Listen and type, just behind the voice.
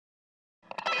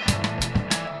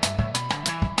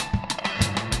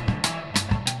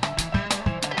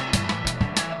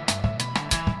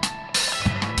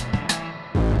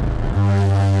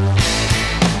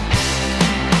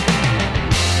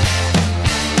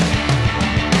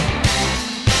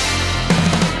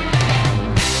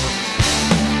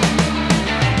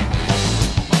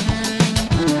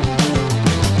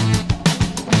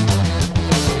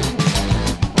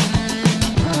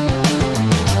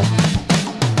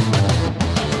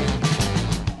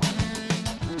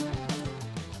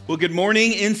Well, good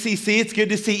morning, NCC. It's good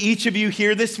to see each of you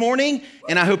here this morning,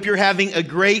 and I hope you're having a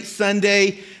great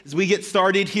Sunday as we get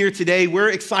started here today. We're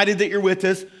excited that you're with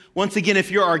us. Once again,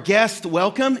 if you're our guest,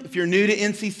 welcome. If you're new to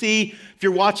NCC, if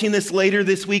you're watching this later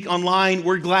this week online,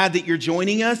 we're glad that you're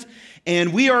joining us.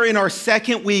 And we are in our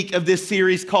second week of this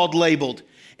series called Labeled,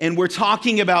 and we're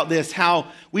talking about this,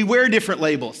 how we wear different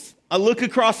labels. I look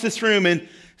across this room, and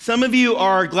some of you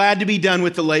are glad to be done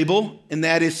with the label, and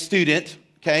that is student,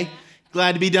 okay?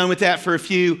 Glad to be done with that for a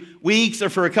few weeks or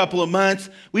for a couple of months.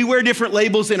 We wear different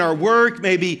labels in our work,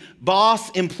 maybe boss,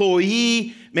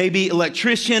 employee, maybe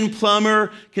electrician,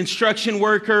 plumber, construction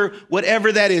worker,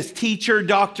 whatever that is, teacher,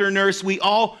 doctor, nurse. We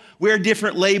all wear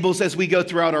different labels as we go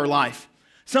throughout our life.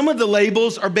 Some of the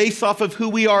labels are based off of who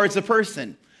we are as a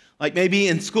person. Like maybe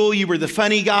in school you were the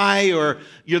funny guy, or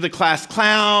you're the class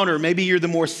clown, or maybe you're the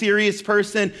more serious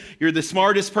person, you're the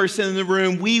smartest person in the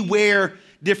room. We wear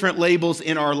different labels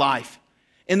in our life.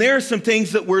 And there are some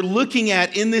things that we're looking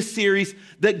at in this series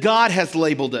that God has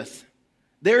labeled us.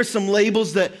 There are some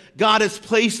labels that God has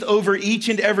placed over each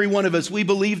and every one of us. We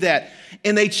believe that.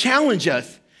 And they challenge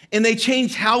us. And they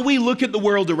change how we look at the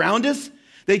world around us.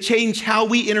 They change how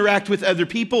we interact with other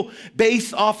people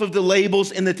based off of the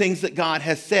labels and the things that God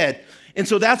has said. And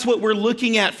so that's what we're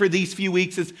looking at for these few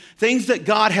weeks, is things that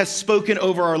God has spoken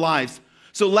over our lives.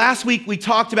 So last week we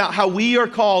talked about how we are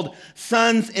called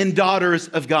sons and daughters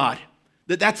of God.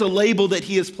 That's a label that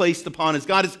he has placed upon us.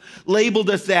 God has labeled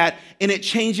us that, and it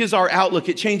changes our outlook.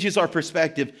 It changes our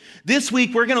perspective. This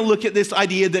week, we're going to look at this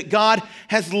idea that God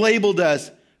has labeled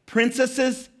us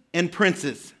princesses and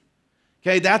princes.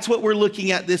 Okay, that's what we're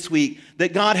looking at this week,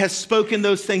 that God has spoken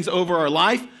those things over our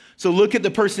life. So look at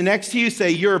the person next to you,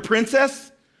 say, you're a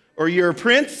princess or you're a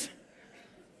prince.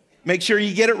 Make sure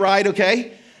you get it right,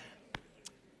 okay?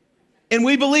 And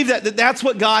we believe that's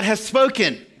what God has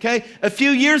spoken. Okay, a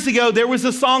few years ago, there was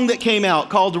a song that came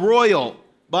out called Royal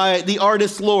by the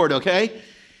artist Lorde, okay?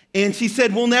 And she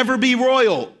said, we'll never be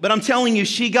royal. But I'm telling you,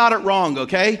 she got it wrong,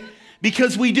 okay?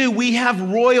 Because we do. We have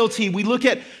royalty. We look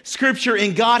at Scripture,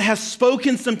 and God has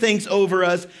spoken some things over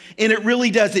us, and it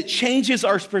really does. It changes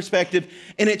our perspective,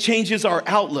 and it changes our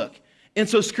outlook. And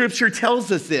so Scripture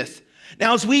tells us this.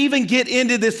 Now, as we even get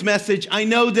into this message, I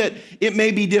know that it may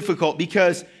be difficult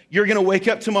because you're going to wake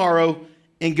up tomorrow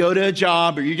and go to a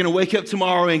job, or you're going to wake up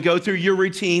tomorrow and go through your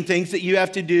routine, things that you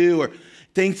have to do or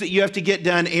things that you have to get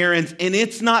done, errands, and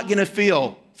it's not going to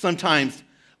feel sometimes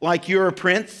like you're a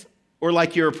prince or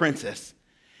like you're a princess.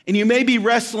 And you may be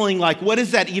wrestling like, what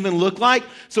does that even look like?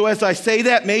 So as I say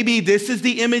that, maybe this is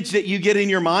the image that you get in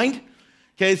your mind.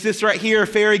 Okay, is this right here a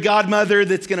fairy godmother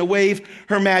that's going to wave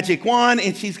her magic wand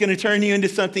and she's going to turn you into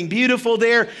something beautiful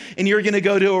there and you're going to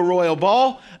go to a royal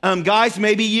ball? Guys,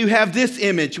 maybe you have this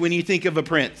image when you think of a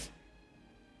prince.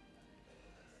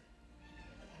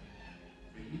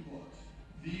 He was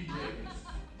the bravest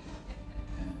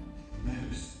and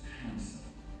most handsome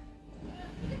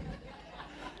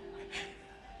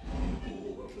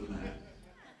of the land.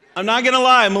 I'm not going to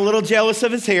lie, I'm a little jealous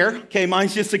of his hair. Okay,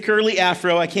 mine's just a curly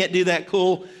afro. I can't do that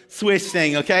cool swish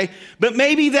thing, okay? But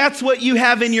maybe that's what you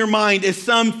have in your mind, is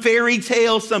some fairy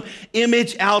tale, some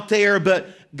image out there. But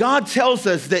God tells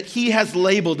us that he has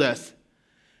labeled us.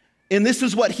 And this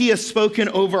is what he has spoken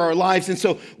over our lives. And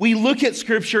so we look at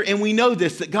Scripture and we know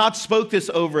this, that God spoke this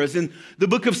over us. In the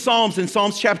book of Psalms, in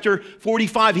Psalms chapter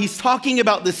 45, he's talking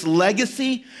about this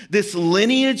legacy, this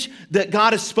lineage that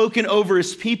God has spoken over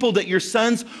his people, that your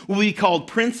sons will be called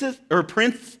princes or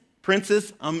princes.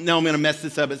 No, I'm going to mess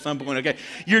this up at some point, okay?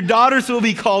 Your daughters will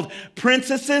be called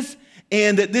princesses.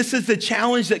 And that this is the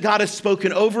challenge that God has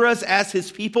spoken over us as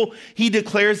his people. He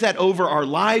declares that over our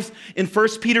lives. In 1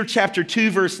 Peter chapter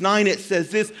 2, verse 9, it says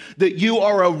this, that you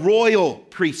are a royal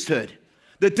priesthood,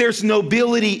 that there's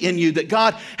nobility in you, that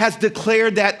God has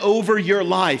declared that over your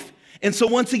life. And so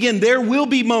once again, there will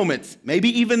be moments,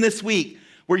 maybe even this week,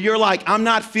 where you're like, I'm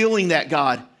not feeling that,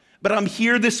 God. But I'm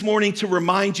here this morning to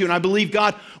remind you, and I believe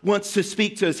God wants to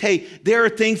speak to us. Hey, there are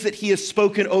things that he has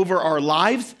spoken over our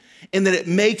lives, and that it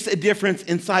makes a difference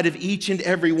inside of each and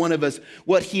every one of us,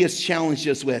 what he has challenged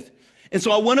us with. And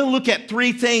so I want to look at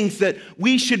three things that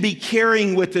we should be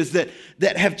carrying with us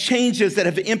that have changed us, that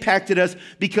have impacted us,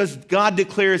 because God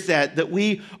declares that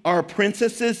we are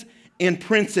princesses and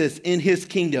princes in his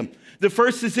kingdom. The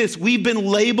first is this: we've been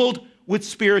labeled with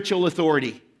spiritual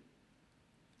authority.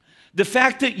 The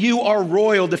fact that you are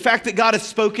royal, the fact that God has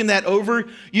spoken that over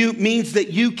you, means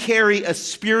that you carry a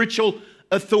spiritual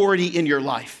authority in your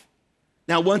life.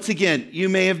 Now, once again, you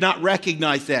may have not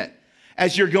recognized that.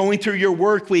 as you're going through your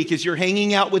work week, as you're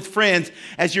hanging out with friends,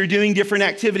 as you're doing different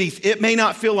activities. It may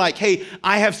not feel like, hey,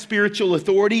 I have spiritual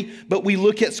authority, but we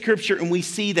look at Scripture and we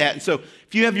see that. And so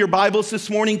if you have your Bibles this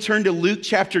morning, turn to Luke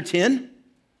chapter 10,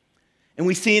 and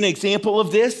we see an example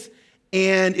of this.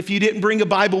 And if you didn't bring a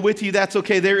Bible with you, that's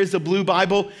okay. There is a blue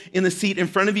Bible in the seat in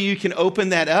front of you. You can open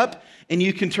that up, and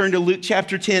you can turn to Luke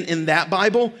chapter 10 in that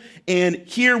Bible. And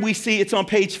here we see it's on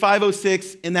page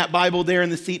 506 in that Bible there in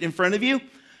the seat in front of you,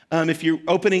 if you're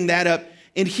opening that up.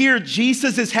 And here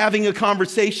Jesus is having a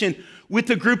conversation with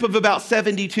a group of about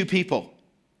 72 people.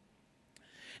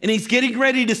 And he's getting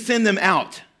ready to send them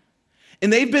out.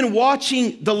 And they've been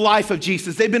watching the life of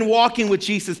Jesus. They've been walking with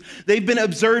Jesus. They've been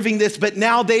observing this, but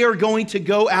now they are going to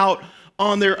go out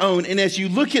on their own. And as you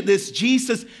look at this,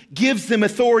 Jesus gives them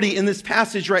authority in this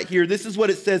passage right here. This is what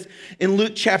it says in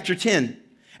Luke chapter 10.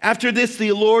 After this,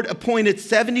 the Lord appointed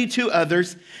 72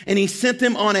 others, and he sent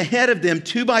them on ahead of them,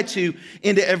 2 by 2,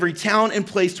 into every town and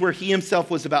place where he himself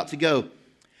was about to go.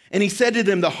 And he said to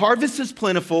them, the harvest is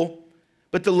plentiful,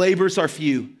 but the laborers are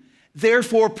few.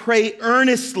 Therefore, pray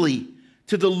earnestly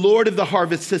to the Lord of the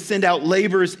harvest to send out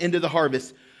laborers into the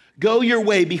harvest. Go your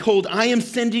way. Behold, I am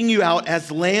sending you out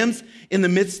as lambs in the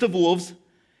midst of wolves.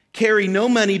 Carry no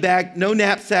money bag, no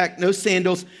knapsack, no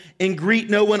sandals, and greet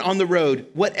no one on the road.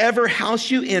 Whatever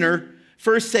house you enter,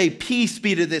 first say, peace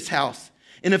be to this house.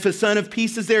 And if a son of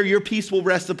peace is there, your peace will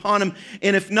rest upon him.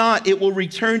 And if not, it will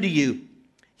return to you.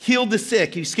 Heal the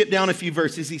sick. You skip down a few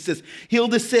verses. He says, heal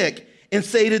the sick and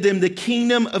say to them, the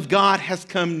kingdom of God has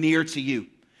come near to you.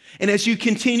 And as you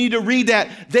continue to read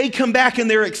that, they come back and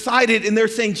they're excited and they're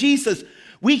saying, Jesus,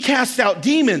 we cast out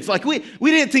demons. Like we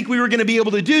didn't think we were going to be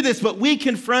able to do this, but we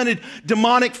confronted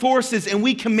demonic forces and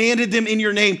we commanded them in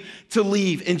your name to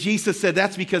leave. And Jesus said,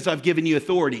 that's because I've given you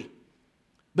authority.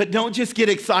 But don't just get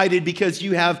excited because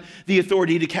you have the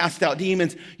authority to cast out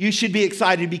demons. You should be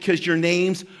excited because your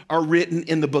names are written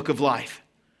in the book of life.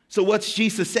 So what's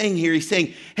Jesus saying here? He's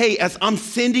saying, hey, as I'm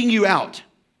sending you out,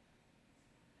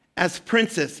 as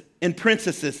princes and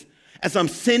princesses, as I'm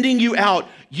sending you out,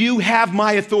 you have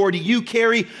my authority. You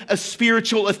carry a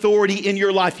spiritual authority in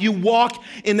your life. You walk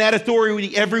in that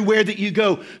authority everywhere that you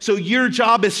go. So your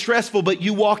job is stressful, but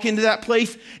you walk into that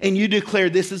place and you declare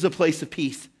this is a place of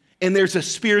peace. And there's a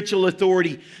spiritual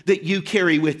authority that you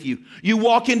carry with you. You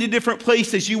walk into different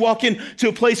places. You walk into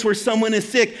a place where someone is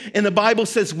sick, and the Bible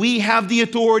says we have the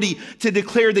authority to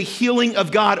declare the healing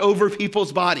of God over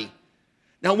people's body.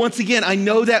 Now, once again, I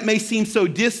know that may seem so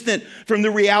distant from the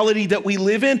reality that we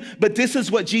live in, but this is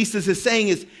what Jesus is saying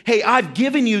is, hey, I've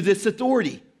given you this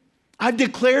authority. I've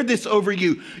declared this over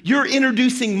you. You're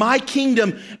introducing my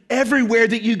kingdom everywhere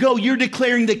that you go. You're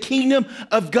declaring the kingdom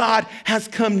of God has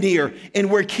come near, and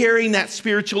we're carrying that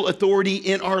spiritual authority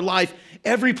in our life.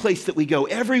 Every place that we go,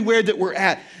 everywhere that we're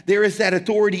at, there is that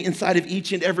authority inside of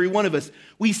each and every one of us.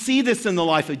 We see this in the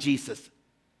life of Jesus.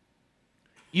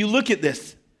 You look at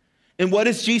this. And what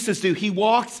does Jesus do? He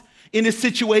walks into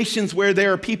situations where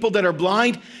there are people that are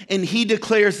blind, and he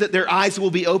declares that their eyes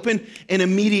will be open, and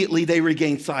immediately they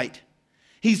regain sight.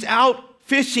 He's out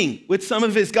fishing with some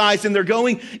of his guys, and they're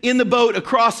going in the boat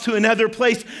across to another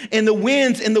place, and the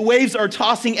winds and the waves are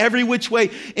tossing every which way,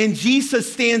 and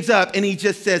Jesus stands up and he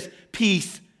just says,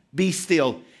 peace, be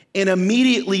still. And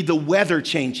immediately the weather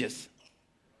changes.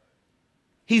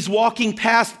 He's walking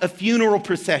past a funeral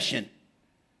procession,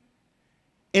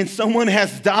 and someone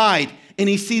has died, and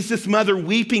he sees this mother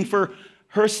weeping for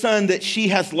her son that she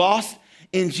has lost,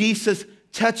 and Jesus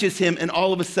touches him, and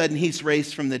all of a sudden he's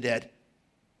raised from the dead.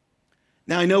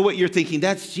 Now I know what you're thinking.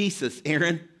 That's Jesus,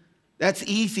 Aaron. That's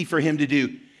easy for him to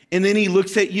do. And then he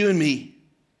looks at you and me,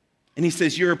 and he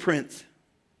says, you're a prince.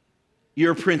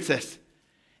 You're a princess.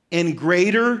 And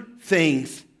greater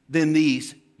things than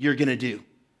these you're going to do.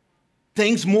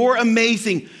 Things more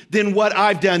amazing than what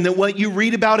I've done, than what you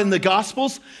read about in the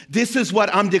Gospels. This is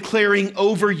what I'm declaring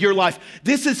over your life.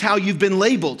 This is how you've been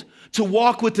labeled, to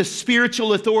walk with the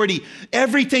spiritual authority.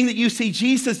 Everything that you see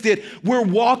Jesus did, we're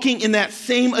walking in that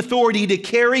same authority to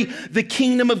carry the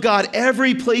kingdom of God.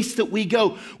 Every place that we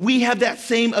go, we have that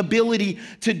same ability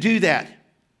to do that.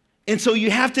 And so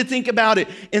you have to think about it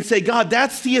and say, God,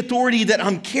 that's the authority that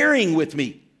I'm carrying with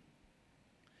me.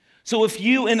 So if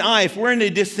you and I, if we're in a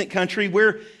distant country,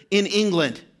 we're in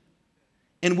England,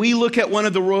 and we look at one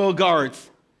of the royal guards,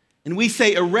 and we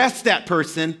say, arrest that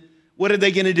person, what are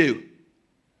they going to do?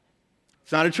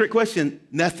 It's not a trick question.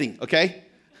 Nothing, okay?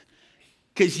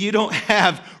 Because you don't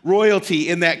have royalty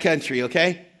in that country,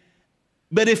 okay?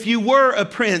 But if you were a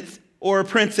prince or a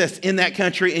princess in that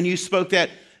country and you spoke that,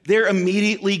 they're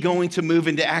immediately going to move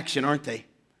into action, aren't they?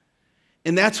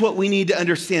 And that's what we need to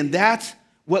understand. That's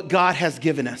what God has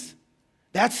given us.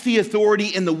 That's the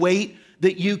authority and the weight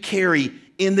that you carry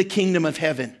in the kingdom of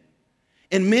heaven.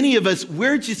 And many of us,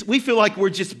 we feel like we're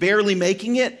just barely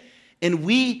making it, and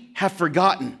we have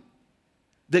forgotten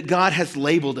that God has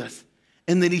labeled us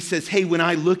and that he says, hey, when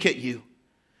I look at you,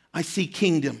 I see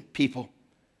kingdom people.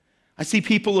 I see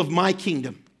people of my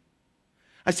kingdom.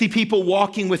 I see people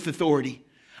walking with authority.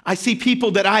 I see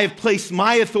people that I have placed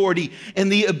my authority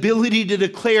and the ability to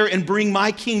declare and bring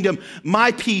my kingdom,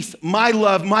 my peace, my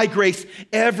love, my grace.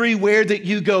 Everywhere that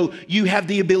you go, you have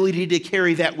the ability to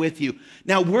carry that with you.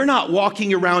 Now, we're not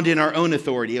walking around in our own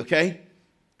authority, okay?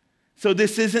 So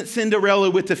this isn't Cinderella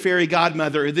with the fairy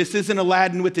godmother, or this isn't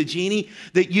Aladdin with the genie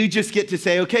that you just get to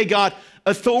say, okay, God,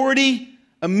 authority,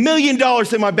 $1 million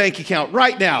in my bank account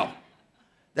right now.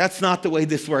 That's not the way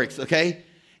this works, okay?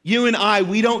 You and I,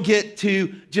 we don't get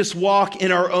to just walk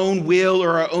in our own will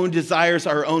or our own desires,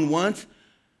 our own wants.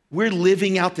 We're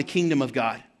living out the kingdom of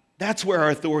God. That's where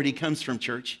our authority comes from,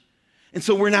 church. And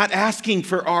so we're not asking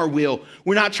for our will.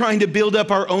 We're not trying to build up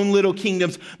our own little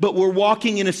kingdoms, but we're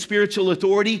walking in a spiritual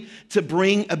authority to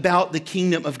bring about the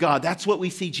kingdom of God. That's what we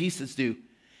see Jesus do.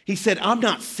 He said, I'm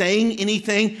not saying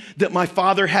anything that my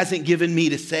Father hasn't given me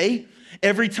to say.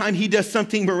 Every time he does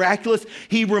something miraculous,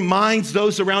 he reminds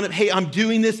those around him, hey, I'm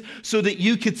doing this so that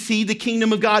you could see the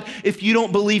kingdom of God. If you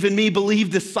don't believe in me,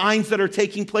 believe the signs that are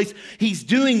taking place. He's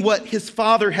doing what his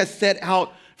Father has set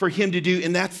out for him to do,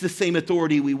 and that's the same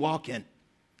authority we walk in.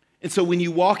 And so when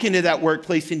you walk into that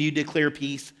workplace and you declare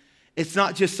peace, it's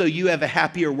not just so you have a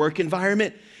happier work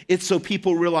environment, it's so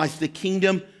people realize the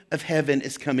kingdom of heaven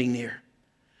is coming near.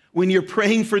 When you're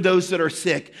praying for those that are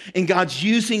sick and God's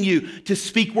using you to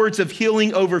speak words of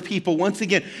healing over people, once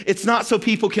again, it's not so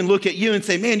people can look at you and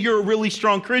say, man, you're a really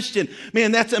strong Christian.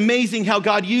 Man, that's amazing how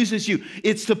God uses you.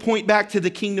 It's to point back to the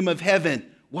kingdom of heaven.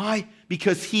 Why?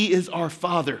 Because he is our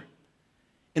Father.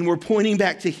 And we're pointing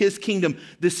back to his kingdom.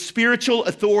 The spiritual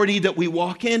authority that we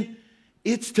walk in,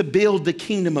 it's to build the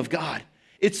kingdom of God.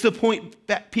 It's to point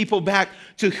people back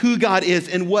to who God is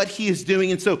and what he is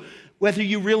doing. And so whether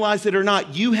you realize it or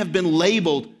not, you have been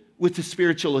labeled with the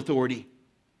spiritual authority.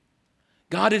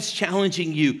 God is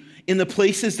challenging you in the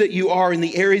places that you are, in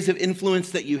the areas of influence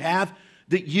that you have,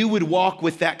 that you would walk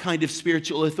with that kind of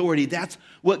spiritual authority. That's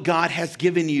what God has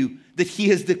given you, that he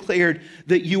has declared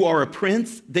that you are a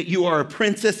prince, that you are a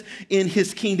princess in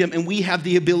his kingdom, and we have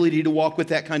the ability to walk with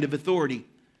that kind of authority.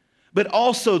 But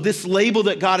also this label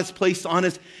that God has placed on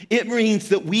us, it means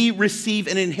that we receive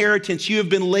an inheritance. You have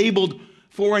been labeled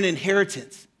for an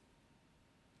inheritance.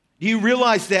 Do you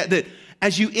realize that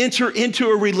as you enter into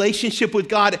a relationship with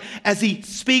God, as he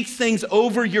speaks things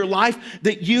over your life,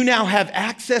 that you now have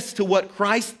access to what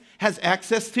Christ has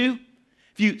access to?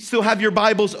 If you still have your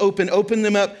Bibles open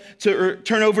them up to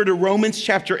turn over to Romans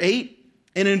chapter 8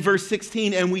 and in verse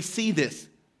 16, and we see this.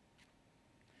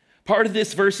 Part of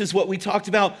this verse is what we talked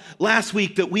about last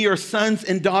week, that we are sons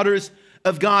and daughters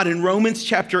of God. In Romans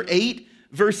chapter 8,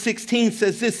 verse 16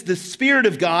 says this, the Spirit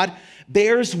of God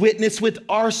bears witness with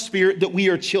our spirit that we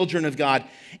are children of God.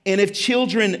 And if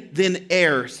children, then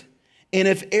heirs. And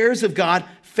if heirs of God,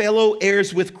 fellow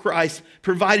heirs with Christ,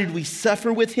 provided we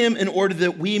suffer with him in order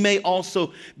that we may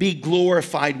also be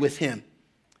glorified with him.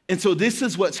 And so this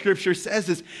is what Scripture says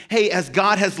is, hey, as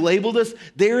God has labeled us,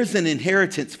 there is an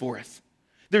inheritance for us.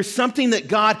 There's something that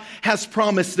God has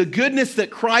promised. The goodness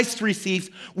that Christ receives,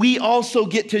 we also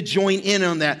get to join in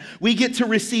on that. We get to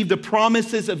receive the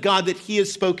promises of God that he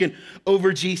has spoken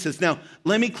over Jesus. Now,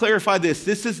 let me clarify this.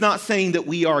 This is not saying that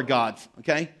we are gods,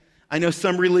 okay? I know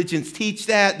some religions teach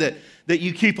that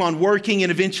you keep on working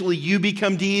and eventually you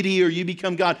become deity or you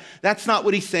become God. That's not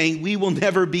what he's saying. We will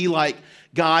never be like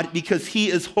God because he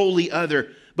is wholly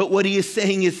other. But what he is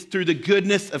saying is through the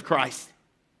goodness of Christ.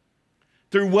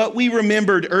 Through what we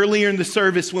remembered earlier in the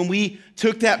service when we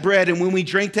took that bread and when we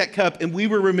drank that cup and we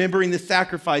were remembering the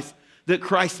sacrifice that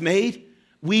Christ made,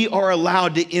 we are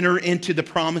allowed to enter into the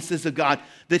promises of God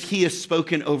that he has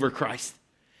spoken over Christ.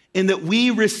 And that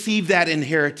we receive that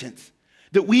inheritance,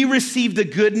 that we receive the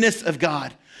goodness of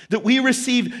God, that we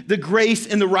receive the grace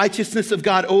and the righteousness of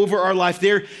God over our life.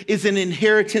 There is an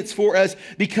inheritance for us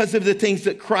because of the things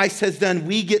that Christ has done.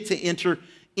 We get to enter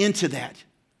into that.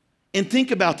 And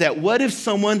think about that. What if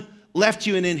someone left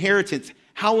you an inheritance?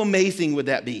 How amazing would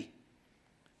that be?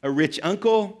 A rich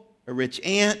uncle, a rich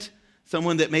aunt,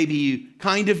 someone that maybe you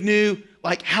kind of knew.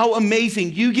 Like how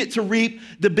amazing. You get to reap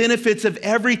the benefits of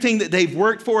everything that they've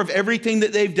worked for, of everything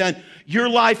that they've done. Your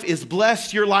life is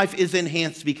blessed. Your life is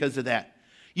enhanced because of that.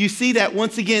 You see that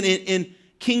once again in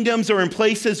kingdoms or in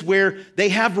places where they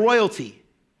have royalty,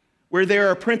 where there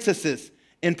are princesses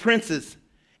and princes.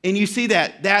 And you see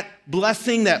that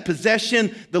blessing, that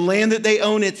possession, the land that they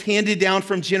own, it's handed down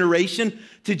from generation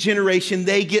to generation.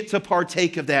 They get to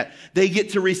partake of that. They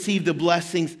get to receive the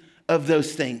blessings of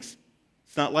those things.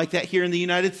 It's not like that here in the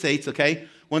United States, okay?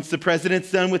 Once the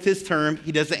president's done with his term,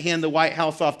 he doesn't hand the White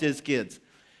House off to his kids.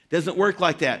 It doesn't work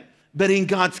like that. But in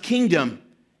God's kingdom,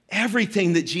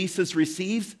 everything that Jesus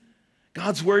receives,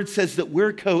 God's word says that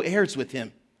we're co-heirs with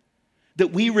him,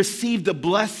 that we receive the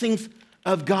blessings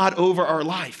of God over our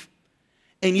life.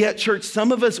 And yet, church,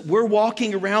 some of us, we're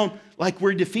walking around like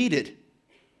we're defeated.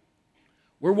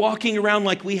 We're walking around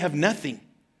like we have nothing.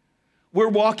 We're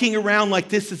walking around like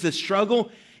this is a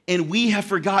struggle, and we have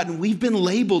forgotten we've been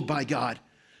labeled by God,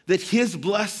 that his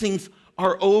blessings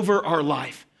are over our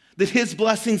life, that his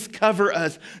blessings cover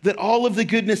us, that all of the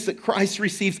goodness that Christ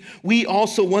receives, we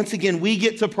also, once again, we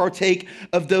get to partake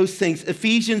of those things.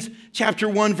 Ephesians chapter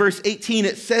 1, verse 18,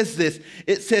 it says this.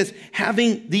 It says,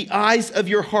 having the eyes of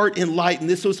your heart enlightened.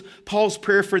 This was Paul's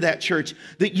prayer for that church,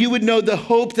 that you would know the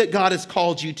hope that God has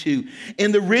called you to,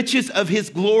 and the riches of his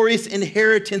glorious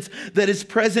inheritance that is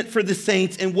present for the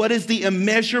saints, and what is the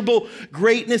immeasurable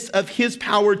greatness of his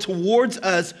power towards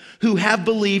us who have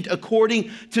believed according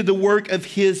to the work of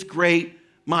his great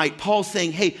might. Paul's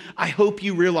saying, hey, I hope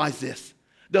you realize this,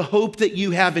 the hope that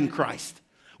you have in Christ,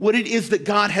 what it is that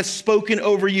God has spoken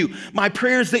over you. My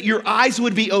prayer is that your eyes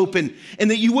would be open and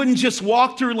that you wouldn't just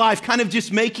walk through life kind of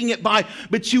just making it by,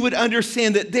 but you would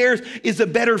understand that there is a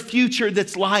better future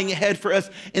that's lying ahead for us,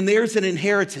 and there's an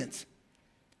inheritance.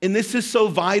 And this is so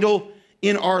vital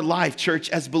in our life, church,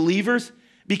 as believers,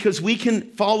 because we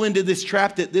can fall into this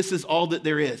trap that this is all that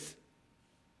there is.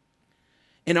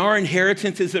 And our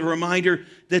inheritance is a reminder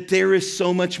that there is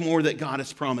so much more that God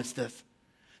has promised us,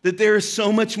 that there is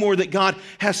so much more that God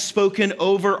has spoken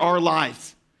over our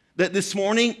lives, that this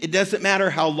morning, it doesn't matter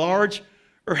how large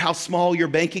or how small your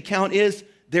bank account is,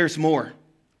 there's more.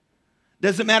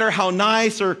 Doesn't matter how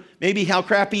nice or maybe how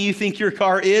crappy you think your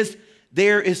car is,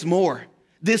 there is more.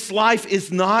 This life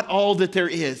is not all that there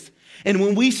is. And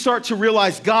when we start to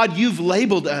realize, God, you've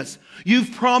labeled us,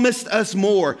 you've promised us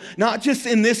more, not just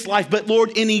in this life, but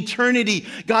Lord, in eternity.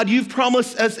 God, you've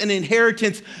promised us an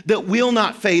inheritance that will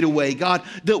not fade away, God,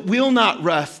 that will not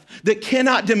rust, that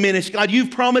cannot diminish. God,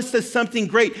 you've promised us something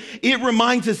great. It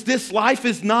reminds us this life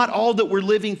is not all that we're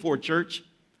living for, church.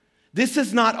 This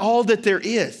is not all that there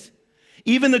is.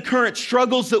 Even the current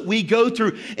struggles that we go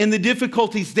through and the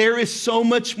difficulties, there is so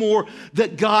much more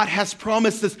that God has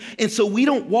promised us. And so we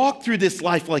don't walk through this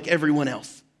life like everyone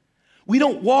else. We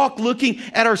don't walk looking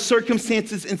at our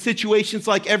circumstances and situations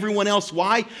like everyone else.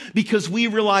 Why? Because we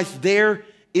realize there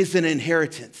is an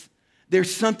inheritance.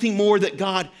 There's something more that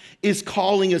God is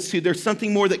calling us to. There's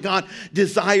something more that God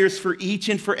desires for each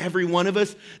and for every one of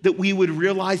us, that we would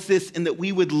realize this and that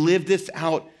we would live this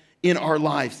out in our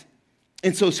lives.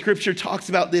 And so scripture talks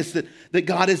about this, that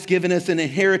God has given us an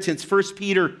inheritance. 1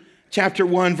 Peter chapter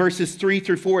 1, verses 3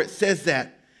 through 4, it says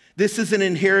that. This is an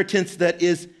inheritance that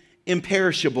is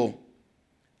imperishable,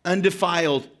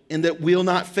 undefiled, and that will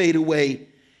not fade away.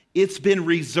 It's been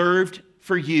reserved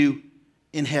for you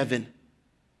in heaven.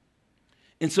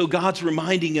 And so God's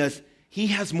reminding us, he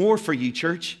has more for you,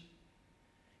 church.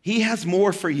 He has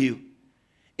more for you.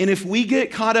 And if we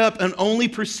get caught up on only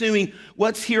pursuing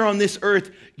what's here on this earth,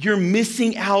 you're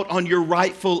missing out on your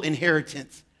rightful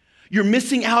inheritance. You're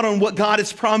missing out on what God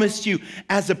has promised you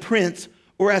as a prince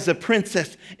or as a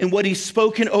princess, and what he's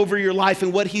spoken over your life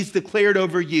and what he's declared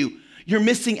over you. You're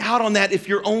missing out on that if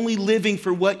you're only living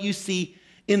for what you see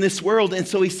in this world. And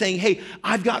so he's saying, hey,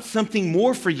 I've got something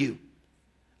more for you.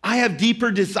 I have deeper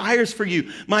desires for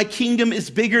you. My kingdom is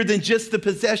bigger than just the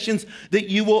possessions that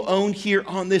you will own here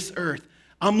on this earth.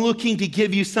 I'm looking to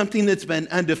give you something that's been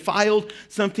undefiled,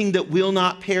 something that will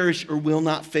not perish or will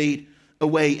not fade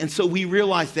away. And so we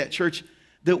realize that, church,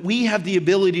 that we have the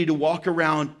ability to walk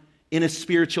around in a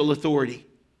spiritual authority.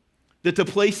 That the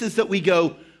places that we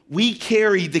go, we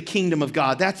carry the kingdom of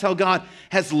God. That's how God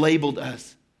has labeled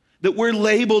us. That we're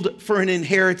labeled for an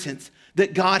inheritance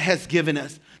that God has given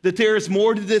us. That there is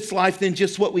more to this life than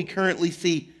just what we currently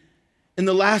see. And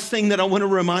the last thing that I want to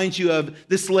remind you of,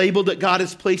 this label that God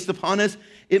has placed upon us,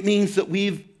 it means that we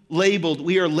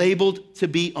are labeled to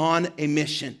be on a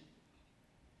mission.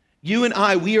 You and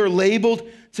I, we are labeled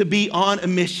to be on a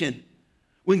mission.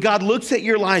 When God looks at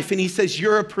your life and he says,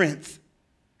 you're a prince,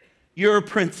 you're a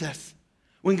princess.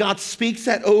 When God speaks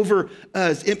that over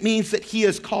us, it means that he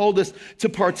has called us to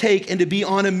partake and to be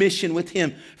on a mission with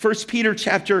him. 1 Peter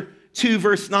chapter 2,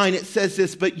 verse 9, it says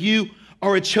this, but you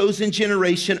are a chosen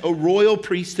generation, a royal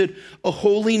priesthood, a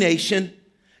holy nation,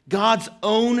 God's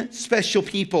own special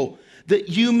people, that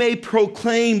you may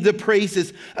proclaim the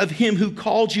praises of him who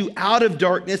called you out of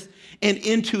darkness and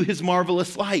into his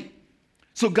marvelous light.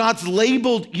 So God's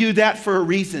labeled you that for a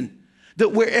reason.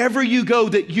 That wherever you go,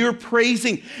 that you're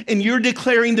praising and you're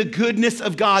declaring the goodness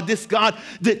of God, this God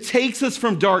that takes us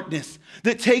from darkness,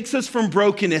 that takes us from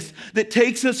brokenness, that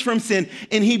takes us from sin,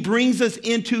 and he brings us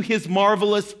into his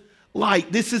marvelous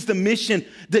light. This is the mission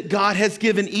that God has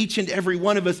given each and every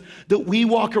one of us, that we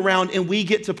walk around and we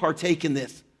get to partake in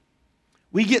this.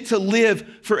 We get to live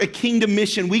for a kingdom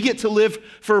mission. We get to live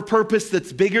for a purpose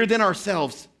that's bigger than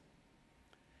ourselves.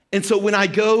 And so when I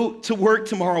go to work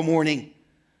tomorrow morning,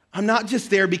 I'm not just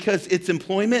there because it's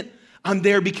employment. I'm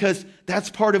there because that's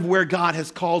part of where God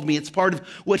has called me. It's part of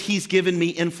what he's given me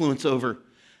influence over.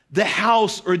 The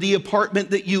house or the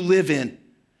apartment that you live in,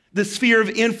 the sphere of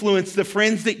influence, the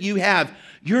friends that you have,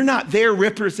 you're not there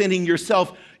representing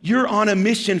yourself. You're on a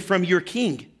mission from your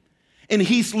king. And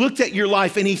he's looked at your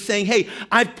life and he's saying, hey,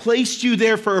 I've placed you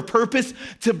there for a purpose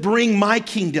to bring my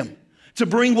kingdom, to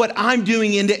bring what I'm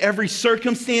doing into every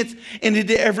circumstance and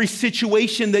into every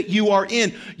situation that you are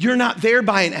in. You're not there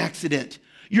by an accident.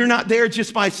 You're not there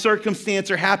just by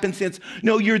circumstance or happenstance.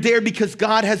 No, you're there because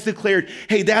God has declared,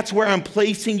 hey, that's where I'm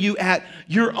placing you at.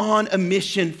 You're on a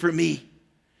mission for me.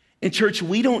 And church,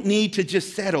 we don't need to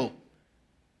just settle.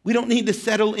 We don't need to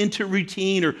settle into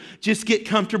routine or just get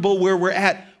comfortable where we're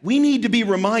at. We need to be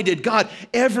reminded, God,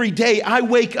 every day I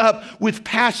wake up with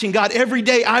passion. God, every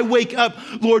day I wake up,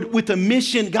 Lord, with a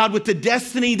mission. God, with the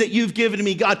destiny that you've given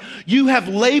me. God, you have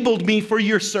labeled me for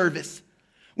your service.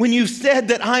 When you said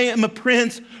that I am a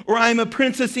prince or I am a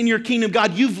princess in your kingdom,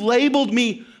 God, you've labeled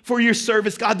me for your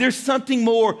service. God, there's something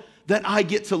more that I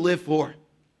get to live for.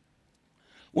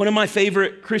 One of my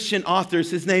favorite Christian authors,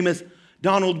 his name is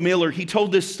Donald Miller. He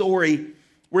told this story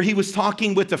where he was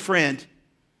talking with a friend.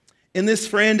 And this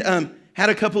friend had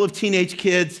a couple of teenage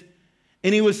kids.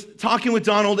 And he was talking with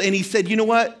Donald and he said, you know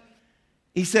what?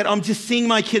 He said, I'm just seeing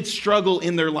my kids struggle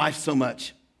in their life so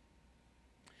much.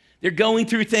 They're going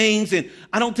through things and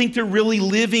I don't think they're really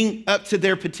living up to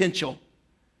their potential.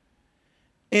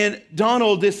 And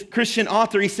Donald, this Christian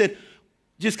author, he said,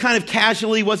 just kind of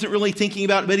casually, wasn't really thinking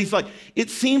about it, but he's like, it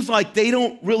seems like they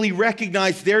don't really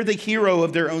recognize they're the hero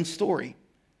of their own story.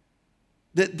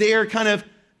 That they're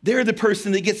the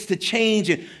person that gets to change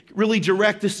and really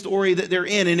direct the story that they're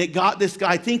in. And it got this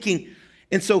guy thinking.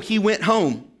 And so he went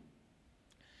home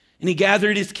and he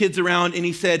gathered his kids around and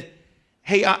he said,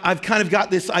 hey, I've kind of got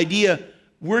this idea.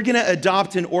 We're going to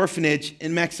adopt an orphanage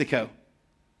in Mexico.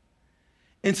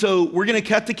 And so we're going to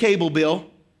cut the cable bill.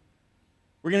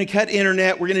 We're going to cut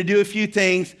internet. We're going to do a few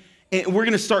things. And we're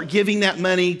going to start giving that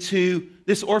money to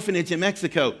this orphanage in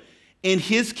Mexico. And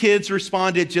his kids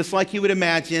responded just like you would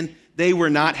imagine. They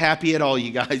were not happy at all, you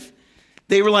guys.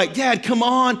 They were like, Dad, come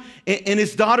on. And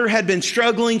his daughter had been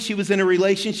struggling. She was in a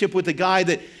relationship with a guy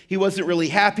that he wasn't really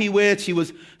happy with. She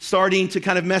was starting to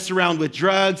kind of mess around with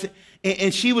drugs.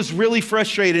 And she was really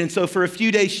frustrated. And so for a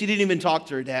few days, she didn't even talk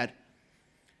to her dad.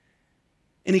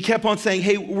 And he kept on saying,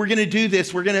 hey, we're going to do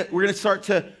this. We're going to start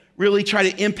to really try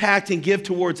to impact and give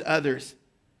towards others.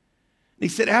 And he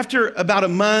said after about a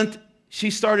month, she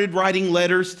started writing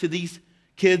letters to these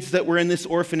kids that were in this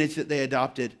orphanage that they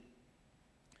adopted.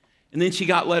 And then she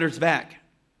got letters back.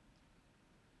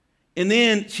 And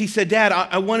then she said, Dad,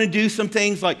 I want to do some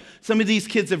things like some of these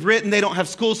kids have written. They don't have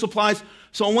school supplies.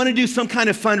 So I want to do some kind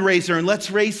of fundraiser and let's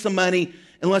raise some money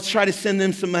and let's try to send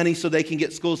them some money so they can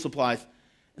get school supplies.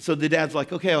 So the dad's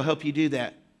like, okay, I'll help you do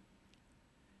that.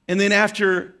 And then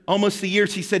after almost a year,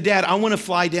 she said, Dad, I want to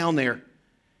fly down there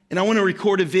and I want to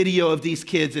record a video of these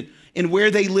kids and where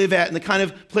they live at and the kind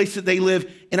of place that they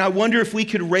live. And I wonder if we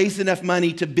could raise enough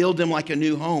money to build them like a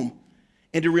new home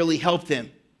and to really help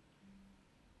them.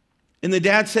 And the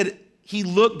dad said he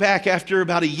looked back after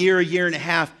about a year and a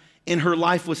half, and her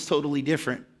life was totally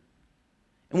different.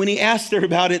 And when he asked her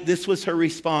about it, this was her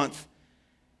response.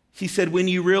 She said, when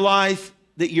you realize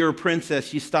that you're a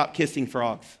princess, you stop kissing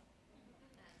frogs.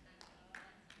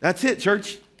 That's it,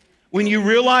 church. When you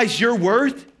realize your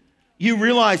worth, you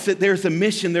realize that there's a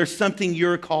mission, there's something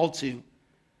you're called to.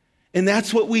 And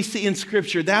that's what we see in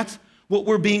Scripture. That's what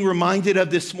we're being reminded of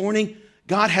this morning.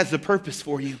 God has a purpose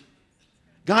for you.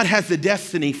 God has a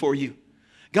destiny for you.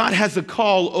 God has a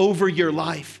call over your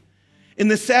life. And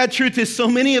the sad truth is so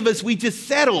many of us, we just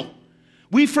settle.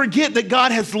 We forget that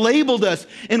God has labeled us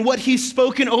and what he's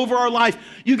spoken over our life.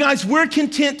 You guys, we're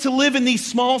content to live in these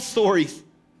small stories.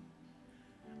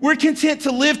 We're content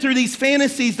to live through these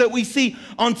fantasies that we see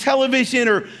on television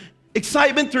or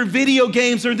excitement through video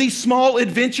games or these small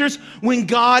adventures when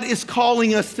God is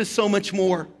calling us to so much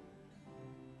more.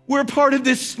 We're part of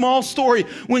this small story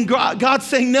when God's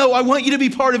saying, no, I want you to be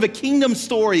part of a kingdom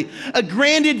story, a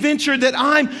grand adventure that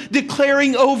I'm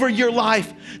declaring over your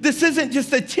life. This isn't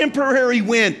just a temporary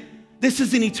win. This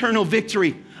is an eternal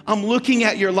victory. I'm looking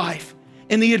at your life,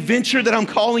 and the adventure that I'm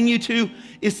calling you to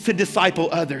is to disciple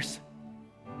others.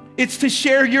 It's to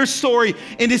share your story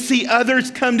and to see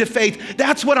others come to faith.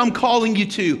 That's what I'm calling you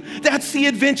to. That's the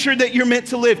adventure that you're meant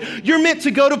to live. You're meant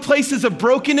to go to places of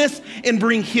brokenness and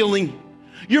bring healing.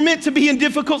 You're meant to be in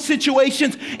difficult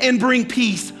situations and bring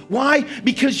peace. Why?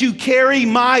 Because you carry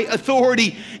my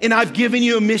authority, and I've given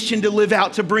you a mission to live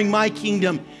out, to bring my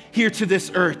kingdom here to this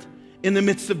earth in the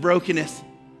midst of brokenness.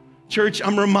 Church,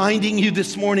 I'm reminding you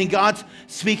this morning, God's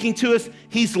speaking to us.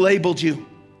 He's labeled you.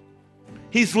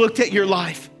 He's looked at your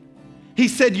life. He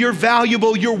said, you're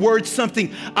valuable, you're worth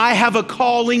something. I have a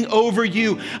calling over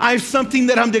you. I have something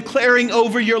that I'm declaring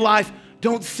over your life.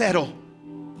 Don't settle.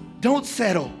 Don't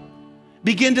settle.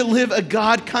 Begin to live a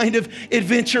God kind of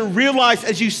adventure. Realize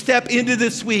as you step into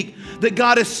this week that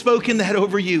God has spoken that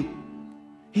over you.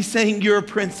 He's saying, you're a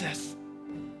princess.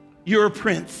 You're a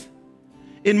prince.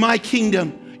 In my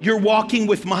kingdom, you're walking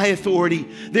with my authority.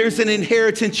 There's an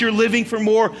inheritance. You're living for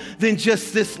more than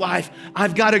just this life.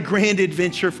 I've got a grand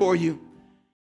adventure for you.